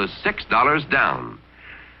little as $6 down.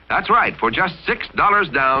 That's right, for just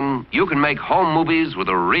 $6 down, you can make home movies with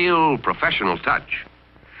a real professional touch.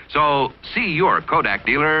 So, see your Kodak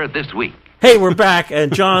dealer this week. Hey, we're back,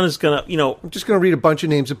 and John is going to, I'm just going to read a bunch of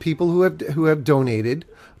names of people who have donated.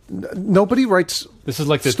 Nobody writes This is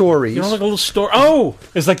like the stories. like a little story. Oh!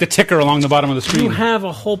 It's like the ticker along the bottom of the screen. You have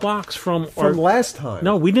a whole box from last time.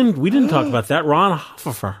 No, we didn't talk about that. Ron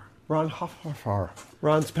Hoffer.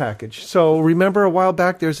 Ron's package. So remember a while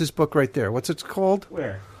back, there's this book right there. What's it called?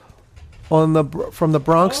 Where? From the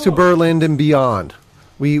Bronx to Berlin and beyond.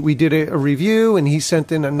 We did a review, and he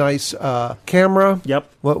sent in a nice camera.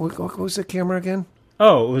 Yep. What was the camera again?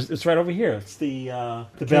 Oh, it's right over here. It's the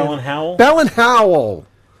Bell and Howell. Bell and Howell.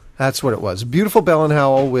 That's what it was. Beautiful Bell and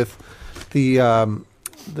Howell with the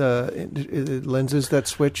lenses that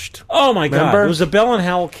switched. Oh my Remember? God! It was a Bell and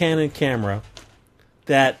Howell Canon camera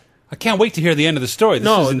that. I can't wait to hear the end of the story.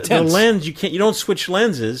 This is intense. The lens you don't switch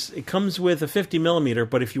lenses. It comes with a 50 millimeter,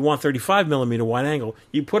 but if you want 35 millimeter wide angle,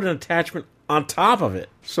 you put an attachment on top of it.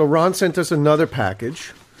 So Ron sent us another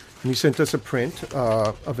package, And he sent us a print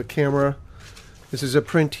of a camera. This is a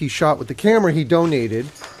print he shot with the camera he donated,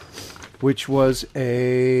 which was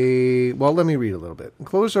a... Well, let me read a little bit.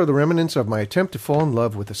 Enclosed are the remnants of my attempt to fall in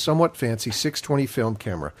love with a somewhat fancy 620 film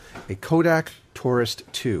camera, a Kodak Tourist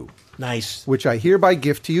 2. Nice. Which I hereby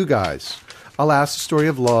gift to you guys. Alas, a story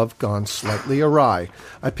of love gone slightly awry.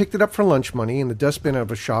 I picked it up for lunch money in the dustbin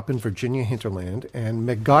of a shop in Virginia hinterland and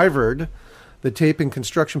MacGyvered the tape and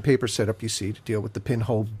construction paper setup you see to deal with the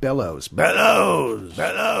pinhole bellows. Bellows!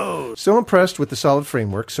 Bellows! Still impressed with the solid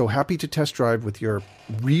framework, so happy to test drive with your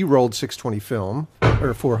re-rolled 620 film,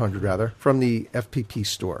 or 400 rather, from the FPP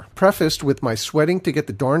store. Prefaced with my sweating to get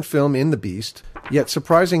the darn film in the beast, yet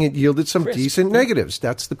surprising it yielded some decent negatives.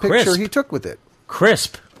 That's the picture he took with it.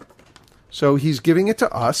 Crisp. So he's giving it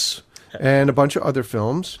to us and a bunch of other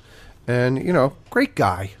films. And, you know, great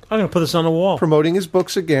guy. I'm going to put this on the wall. Promoting his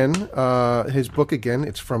books again. His book again.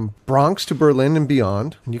 It's From Bronx to Berlin and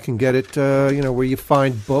Beyond. And you can get it, where you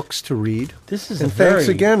find books to read. This is and thanks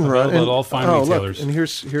again, Ron. Available at all fine retailers. Look, and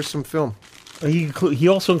here's some film. He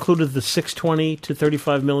also included the 620 to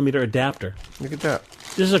 35 millimeter adapter. Look at that.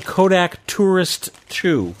 This is a Kodak Tourist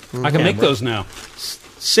 2. I can make those now.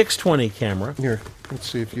 620 camera. Here, let's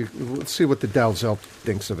see what the Dalzell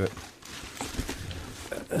thinks of it.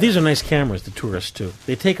 These are nice cameras, the Tourist 2.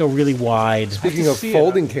 They take a really wide... Speaking of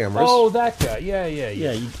folding cameras... Oh, that guy. Yeah.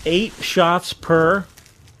 Yeah, 8 shots per...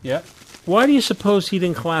 Yeah. Why do you suppose he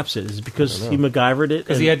didn't collapse it? Is it because he MacGyvered it?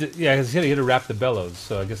 Because he had to wrap the bellows,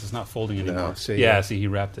 so I guess it's not folding anymore. See, he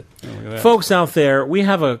wrapped it. Oh, look at that. Folks out there, we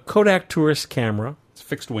have a Kodak Tourist camera. It's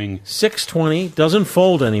fixed wing. 620, doesn't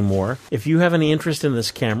fold anymore. If you have any interest in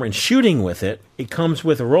this camera and shooting with it, it comes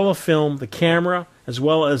with a roll of film, the camera, as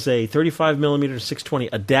well as a 35 millimeter 620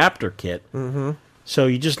 adapter kit. Mm-hmm. So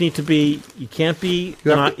you just need to be. You can't be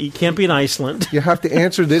in Iceland. You have to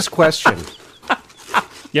answer this question.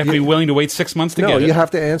 You have to be willing to wait 6 months to get it. No, you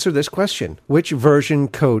have to answer this question. Which version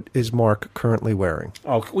coat is Mark currently wearing?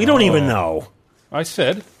 Oh, we don't even know. I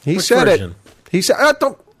said. He Which said version? it. He said,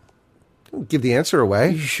 don't give the answer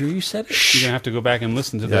away. You sure you said it? You're going to have to go back and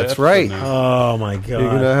listen to that. That's right. Oh, my God. You're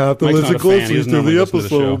going to have to Mike's listen not a fan. He closely doesn't to normally the listen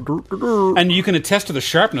to the episode. And you can attest to the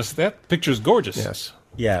sharpness. That picture is gorgeous. Yes.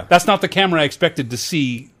 Yeah. That's not the camera I expected to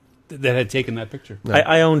see that had taken that picture. No.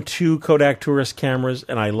 I own 2 Kodak Tourist cameras,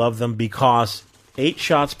 and I love them because 8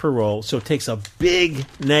 shots per roll, so it takes a big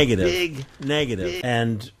negative.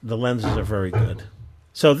 And the lenses are very good.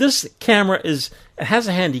 So this camera has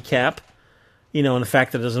a handicap, in the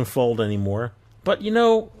fact that it doesn't fold anymore. But,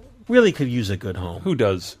 really could use a good home. Who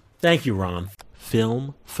does? Thank you, Ron.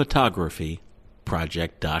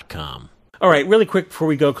 FilmPhotographyProject.com. All right, really quick before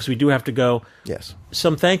we go, because we do have to go. Yes.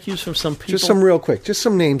 Some thank yous from some people. Just some real quick. Just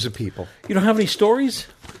some names of people. You don't have any stories?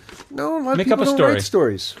 No, a lot of Make people up a don't story. write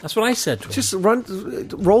stories. That's what I said to him. Just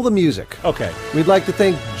roll the music. Okay. We'd like to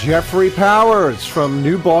thank Jeffrey Powers from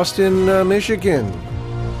New Boston, Michigan.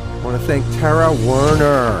 I want to thank Tara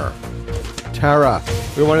Werner. Tara.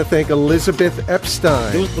 We want to thank Elizabeth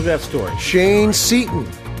Epstein. Look at that story. Shane Seaton.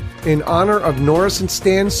 In honor of Norris and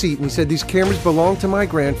Stan Seaton, he said, these cameras belong to my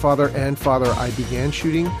grandfather and father. I began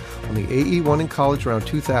shooting on the AE-1 in college around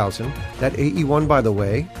 2000. That AE-1, by the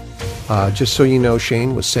way, just so you know,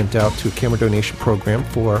 Shane, was sent out to a camera donation program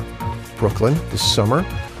for Brooklyn this summer.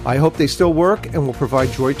 I hope they still work and will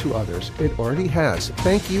provide joy to others. It already has.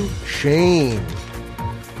 Thank you, Shane.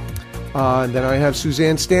 And then I have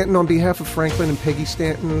Suzanne Stanton on behalf of Franklin and Peggy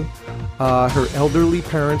Stanton. Her elderly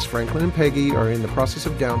parents, Franklin and Peggy, are in the process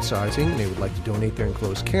of downsizing. They would like to donate their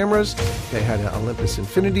enclosed cameras. They had an Olympus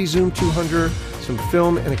Infinity Zoom 200, some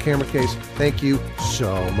film, and a camera case. Thank you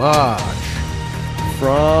so much.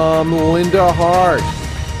 From Linda Hart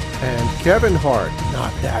and Kevin Hart.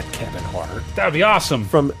 Not that Kevin Hart. That would be awesome.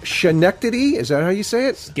 From Schenectady. Is that how you say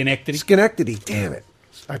it? Schenectady. Schenectady. Damn it.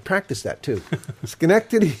 I practiced that too.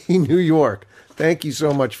 Schenectady, New York. Thank you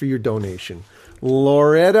so much for your donation.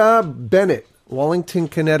 Loretta Bennett, Wallington,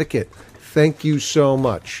 Connecticut. Thank you so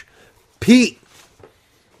much. Pete.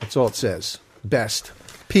 That's all it says. Best.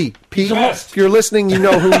 Pete. Best. If you're listening, you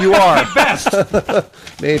know who you are. Best.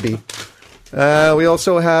 Maybe. We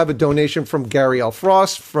also have a donation from Gary L.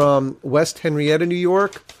 Frost from West Henrietta, New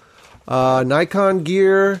York. Nikon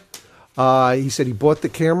gear. He said he bought the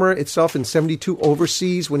camera itself in 1972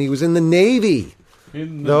 overseas when he was in the Navy.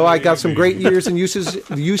 Though I got some great years and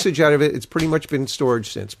usage out of it, it's pretty much been storage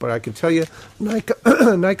since. But I can tell you,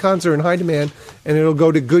 Nikons are in high demand, and it'll go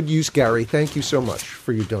to good use, Gary. Thank you so much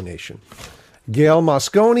for your donation. Gail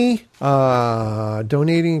Mosconi,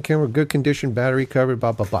 donating a camera, good condition, battery covered,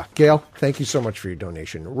 blah, blah, blah. Gail, thank you so much for your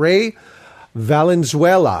donation. Ray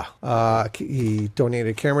Valenzuela. He donated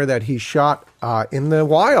a camera that he shot in the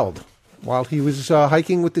wild while he was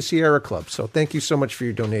hiking with the Sierra Club. So thank you so much for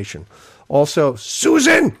your donation. Also,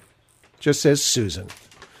 Susan, just says Susan.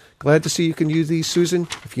 Glad to see you can use these, Susan.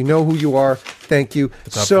 If you know who you are, thank you.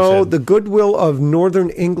 So the Goodwill of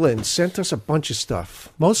Northern England sent us a bunch of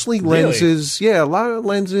stuff. Mostly lenses. Really? Yeah, a lot of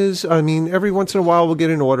lenses. I mean, every once in a while we'll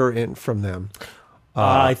get an order in from them.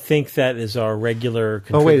 I think that is our regular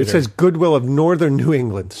contributor. Oh, wait, it says Goodwill of Northern New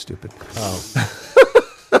England. Stupid. Oh.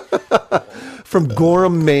 From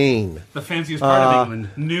Gorham, Maine. The fanciest part of England,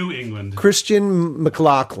 New England. Christian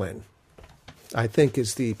McLaughlin, I think,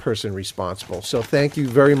 is the person responsible. So thank you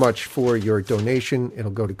very much for your donation.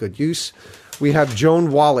 It'll go to good use. We have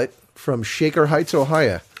Joan Wallet from Shaker Heights,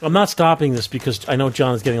 Ohio. I'm not stopping this because I know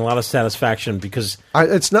John is getting a lot of satisfaction because...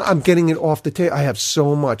 I'm getting it off the table. I have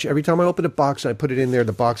so much. Every time I open a box and I put it in there,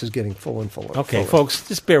 the box is getting full and full. Okay, folks,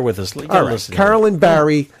 just bear with us. All right, Carolyn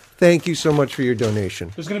Barry, thank you so much for your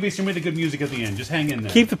donation. There's going to be some really good music at the end. Just hang in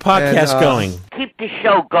there. Keep the podcast going. Keep the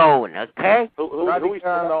show going, okay? Who's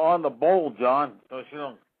on the bowl, John?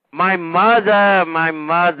 My mother.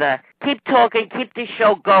 Keep talking, keep the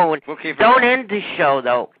show going. Don't end the show,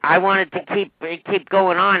 though. I wanted to keep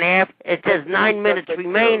going on. It says 9 minutes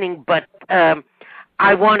remaining, but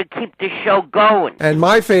I want to keep the show going. And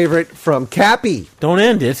my favorite from Cappy. Don't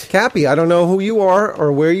end it. Cappy, I don't know who you are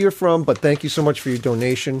or where you're from, but thank you so much for your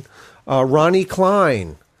donation. Ronnie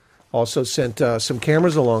Klein also sent some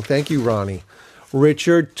cameras along. Thank you, Ronnie.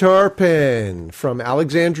 Richard Turpin from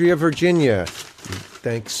Alexandria, Virginia.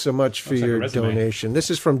 Thanks so much for your donation. This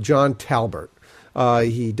is from John Talbert.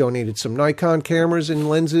 He donated some Nikon cameras and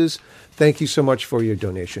lenses. Thank you so much for your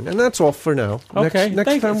donation. And that's all for now. Okay.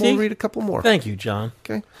 Next time we'll read a couple more. Thank you, John.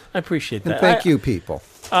 Okay. I appreciate that. And thank you, people.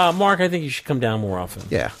 Mark, I think you should come down more often.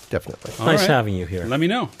 Yeah, definitely. Nice having you here. Let me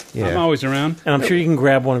know. Yeah. I'm always around. And I'm sure you can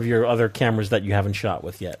grab one of your other cameras that you haven't shot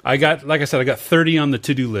with yet. Like I said, I got 30 on the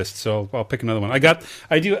to-do list, so I'll pick another one. I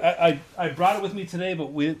brought it with me today, but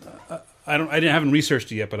I haven't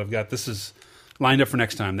researched it yet, but this is lined up for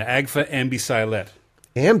next time. The Agfa Ambi Silet.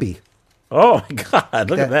 Ambi? Oh, my God.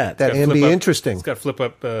 Look at that. That Ambi, interesting. It's got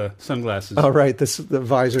flip-up sunglasses. Oh, right. The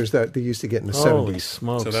visors that they used to get in the 70s. Holy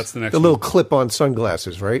smokes. So that's the next The little clip-on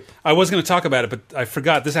sunglasses, right? I was going to talk about it, but I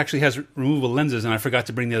forgot. This actually has removable lenses, and I forgot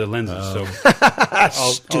to bring the other lenses. So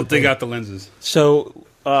I'll dig out the lenses. So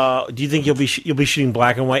do you think you'll be shooting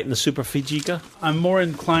black and white in the Super Fujica? I'm more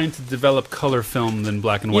inclined to develop color film than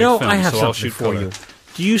black and white film, I have so I'll something shoot for color. you.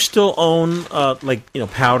 Do you still own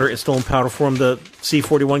powder? It's still in powder form, the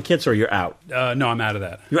C41 kits, or you're out? No, I'm out of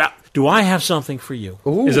that. You're out. Do I have something for you?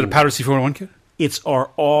 Ooh. Is it a powder C41 kit? It's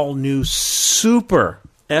our all-new super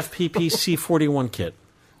FPP C41 kit.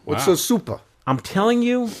 What's so super? I'm telling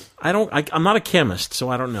you, I'm not a chemist, so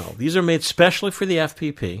I don't know. These are made specially for the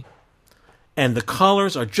FPP, and the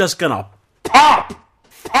colors are just gonna pop.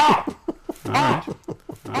 All right.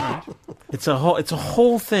 It's a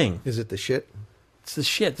whole thing. Is it the shit? It's the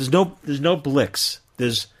shit. There's no Blix.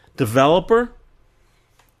 There's developer.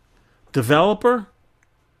 Two developers.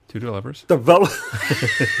 There's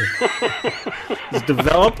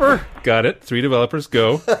developer. Got it. 3 developers.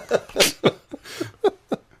 Go.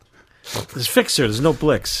 There's fixer. There's no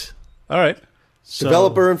Blix. All right. So,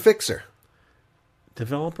 developer and fixer.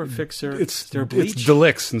 Developer, fixer. It's bleach. It's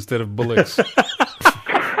Delix instead of Bullix.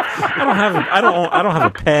 I don't have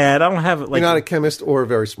a pad. I don't have it. Like, you're not a chemist or a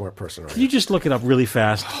very smart person, right? Can you just look it up really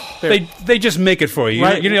fast? They just make it for you.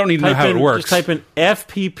 Right? You don't need to know how it works. Just type in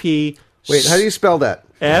FPP. Wait, how do you spell that?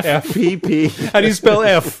 FPP. How do you spell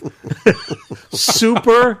F?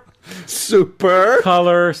 Super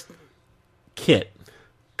color kit.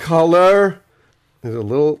 Color. There's a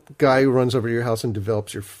little guy who runs over to your house and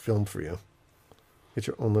develops your film for you. Get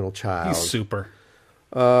your own little child. He's super.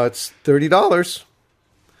 It's $30.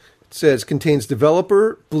 It says contains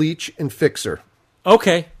developer, bleach, and fixer.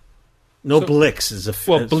 Okay. No Blix is a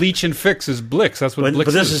well. Bleach and fix is Blix. That's what Blix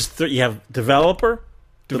is. But this is. You have developer,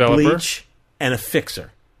 the bleach, and a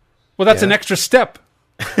fixer. Well, that's an extra step.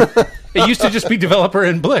 It used to just be developer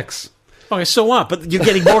and Blix. Okay, so what? But you're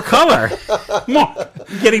getting more color. You're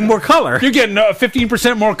getting more color. You're getting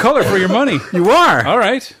 15% more color for your money. You are. All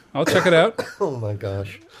right. I'll check it out. Oh, my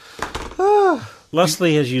gosh.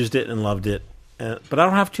 Leslie has used it and loved it. But I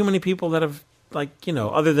don't have too many people that have,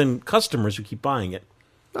 other than customers who keep buying it.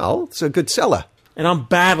 Oh, it's a good seller. And I'm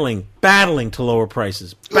battling to lower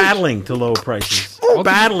prices. Battling to lower prices.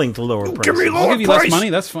 Battling to lower prices. Give me lower I'll give you price. less money.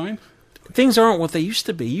 That's fine. Things aren't what they used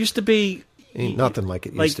to be. Used to be... Ain't nothing like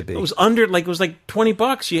it used to be. It was under, it was like $20.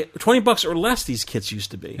 $20 or less these kits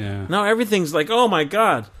used to be. Yeah. Now everything's like, oh my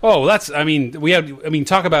God. Oh,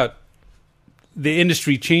 talk about the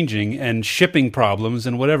industry changing and shipping problems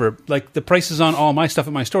and whatever. Like the prices on all my stuff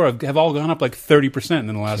at my store have all gone up like 30% in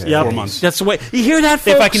the last 4 months. That's the way. You hear that,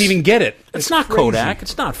 folks? If I can even get it. It's not crazy. Kodak.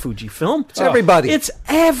 It's not Fujifilm. It's everybody. It's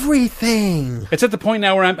everything. It's at the point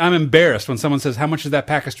now where I'm embarrassed when someone says, how much is that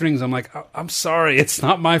pack of strings? I'm like, I'm sorry, it's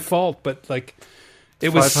not my fault, but like,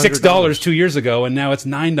 it was $6 2 years ago, and now it's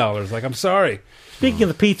 $9. Like, I'm sorry. Speaking of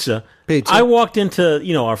the pizza, I walked into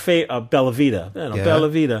our Bella Vita. Bella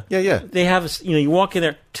Vita. Yeah. They have you walk in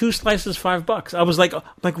there, 2 slices, $5. I was like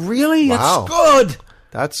really? Wow. That's good.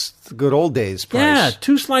 That's the good old days price. Yeah,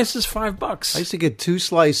 2 slices, $5. I used to get 2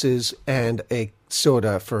 slices and a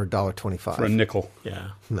soda for $1.25 for a nickel. Yeah.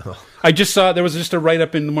 No. I just saw there was just a write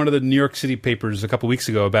up in one of the New York City papers a couple weeks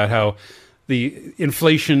ago about how the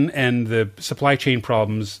inflation and the supply chain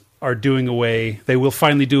problems are doing away. They will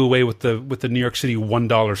finally do away with the New York City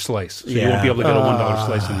 $1 slice. So you won't be able to get a $1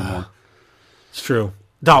 slice anymore. It's true.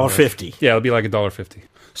 $1.50. Yeah, it'll be like $1.50.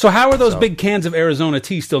 So how are those big cans of Arizona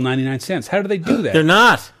tea still 99 cents? How do they do that? They're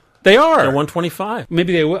not. They are. They're $1.25.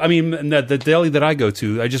 Maybe they will. I mean, the deli that I go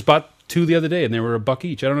to, I just bought 2 the other day, and they were $1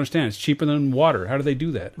 each. I don't understand. It's cheaper than water. How do they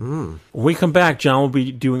do that? When we come back, John will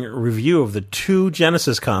be doing a review of the 2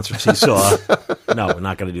 Genesis concerts he saw. No, we're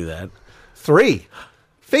not going to do that. 3.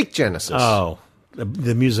 Fake Genesis. Oh,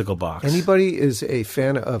 the musical box. Anybody is a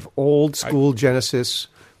fan of old school Genesis,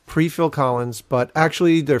 pre-Phil Collins, but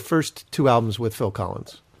actually their first 2 albums with Phil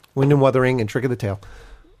Collins, Wind and Wuthering and Trick of the Tail.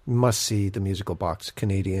 Must see the musical box,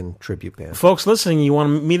 Canadian tribute band. Folks listening, you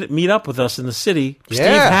want to meet up with us in the city. Steve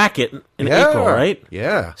Hackett in April, right?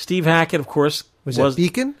 Yeah. Steve Hackett, of course, was at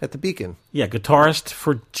Beacon? At the Beacon. Yeah, guitarist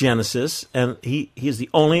for Genesis, and he is the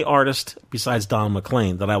only artist besides Don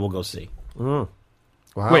McLean that I will go see. Wow.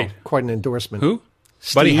 Wait. Quite an endorsement. Who?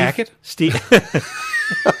 Buddy Hackett? Steve.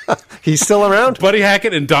 He's still around? Buddy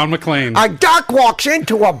Hackett and Don McLean. A duck walks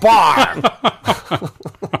into a bar.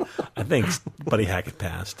 I think Buddy Hackett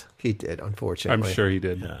passed. He did, unfortunately. I'm sure he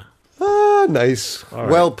did. Yeah. Ah, nice. All right.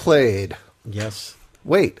 Well played. Yes.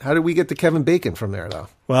 Wait, how did we get to Kevin Bacon from there, though?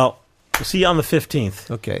 Well, we'll see you on the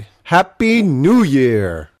 15th. Okay. Happy New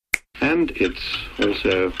Year. And it's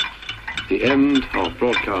also the end of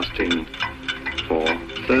broadcasting for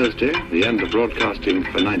Thursday, the end of broadcasting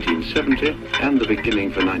for 1970, and the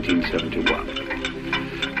beginning for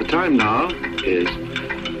 1971. The time now is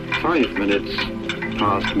 5 minutes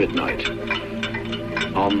past midnight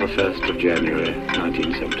on the 1st of January,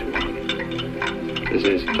 1971. This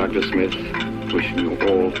is Douglas Smith wishing you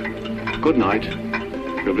all good night.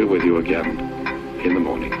 We'll be with you again in the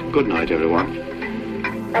morning. Good night, everyone.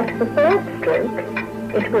 At the third stroke,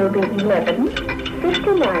 it will be 11,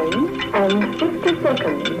 59, and 50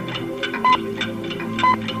 seconds.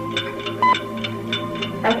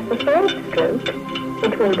 At the third stroke,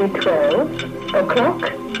 it will be 12 o'clock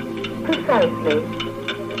precisely.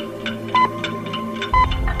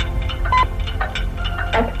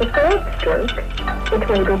 At the third stroke, it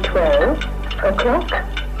will be 12 o'clock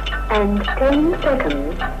and 10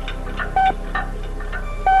 seconds.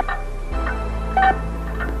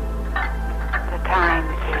 The time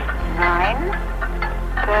is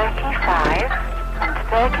 9:35 and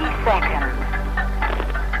 30 seconds.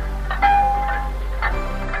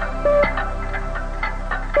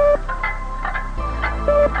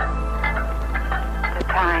 The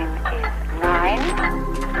time is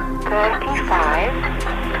 9:35,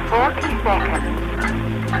 40 seconds.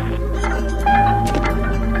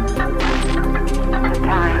 The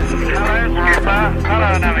time is Hello, Skipper. Hello,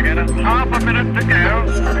 Navigator. Half a minute to go.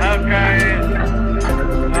 Okay.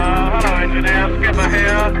 Hello, Engineer. Skipper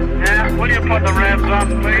here. Yeah, will you put the revs on,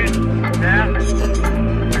 please? Yeah.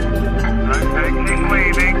 Okay, keep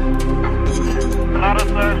waving. A lot of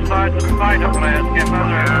third sides and fighter players, Skipper.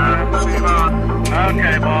 Yeah, move on.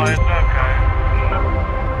 Okay, boys, okay.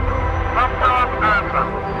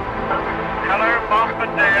 Hello,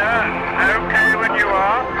 Bombardier. Okay when you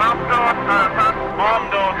are. Bomb doors open. Bomb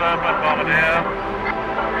doors open, Bombardier.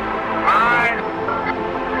 Bye.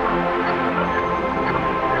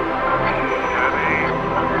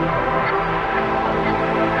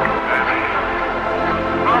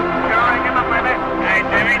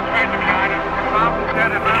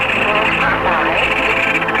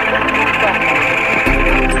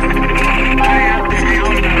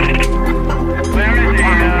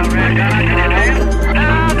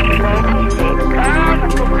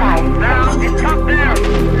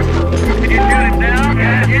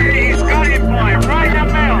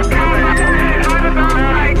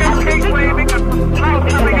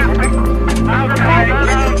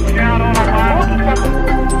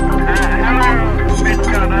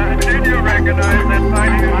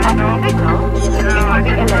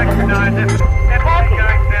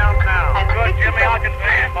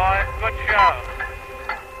 Good show.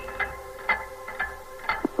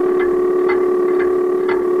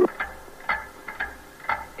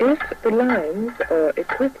 If the lines or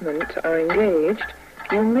equipment are engaged,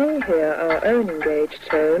 you may hear our own engaged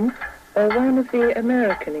tone or one of the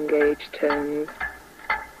American engaged tones.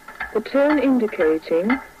 The tone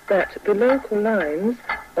indicating that the local lines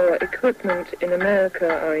or equipment in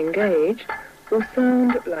America are engaged will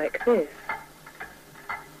sound like this.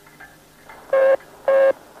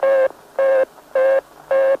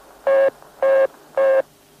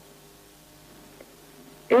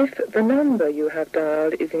 If the number you have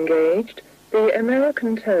dialed is engaged, the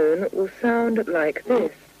American tone will sound like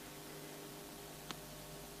this.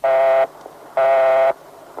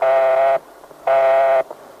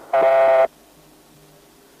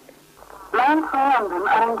 Lines for London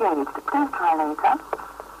are engaged. Please try later.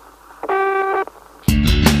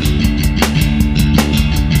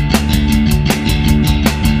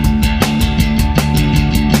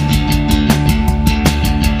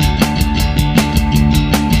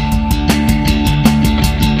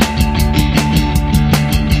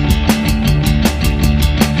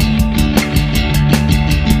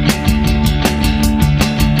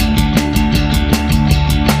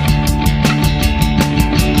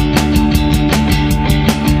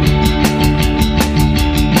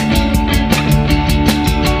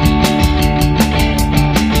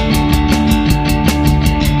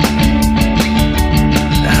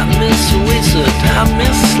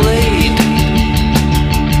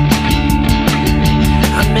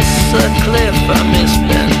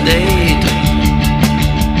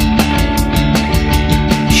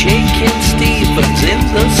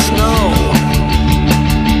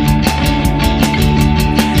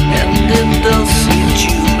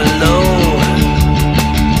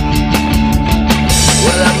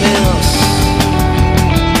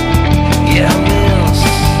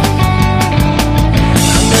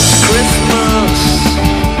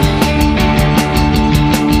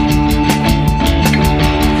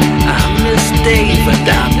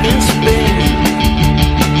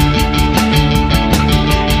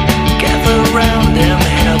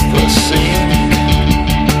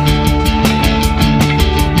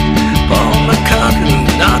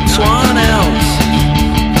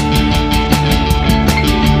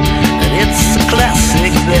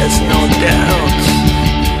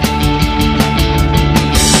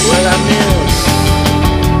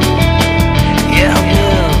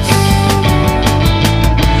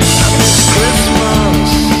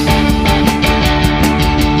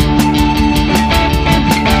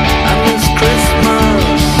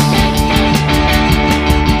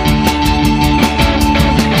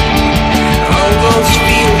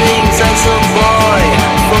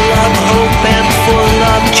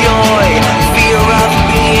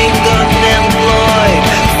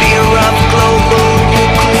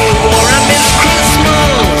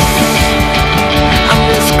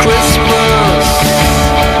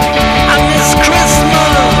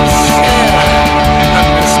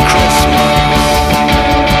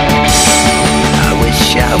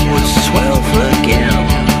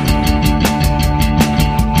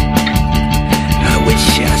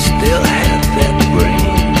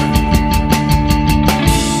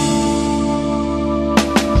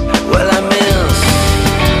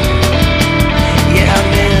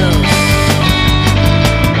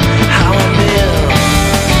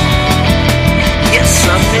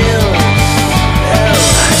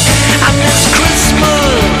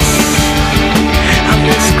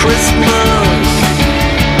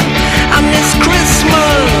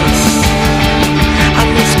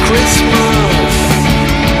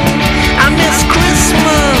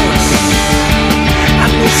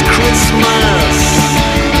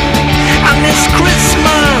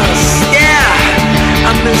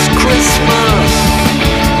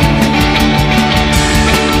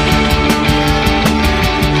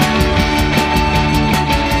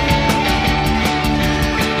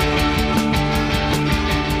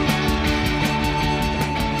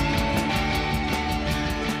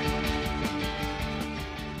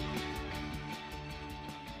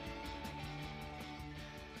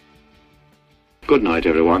 Good night,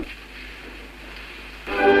 everyone.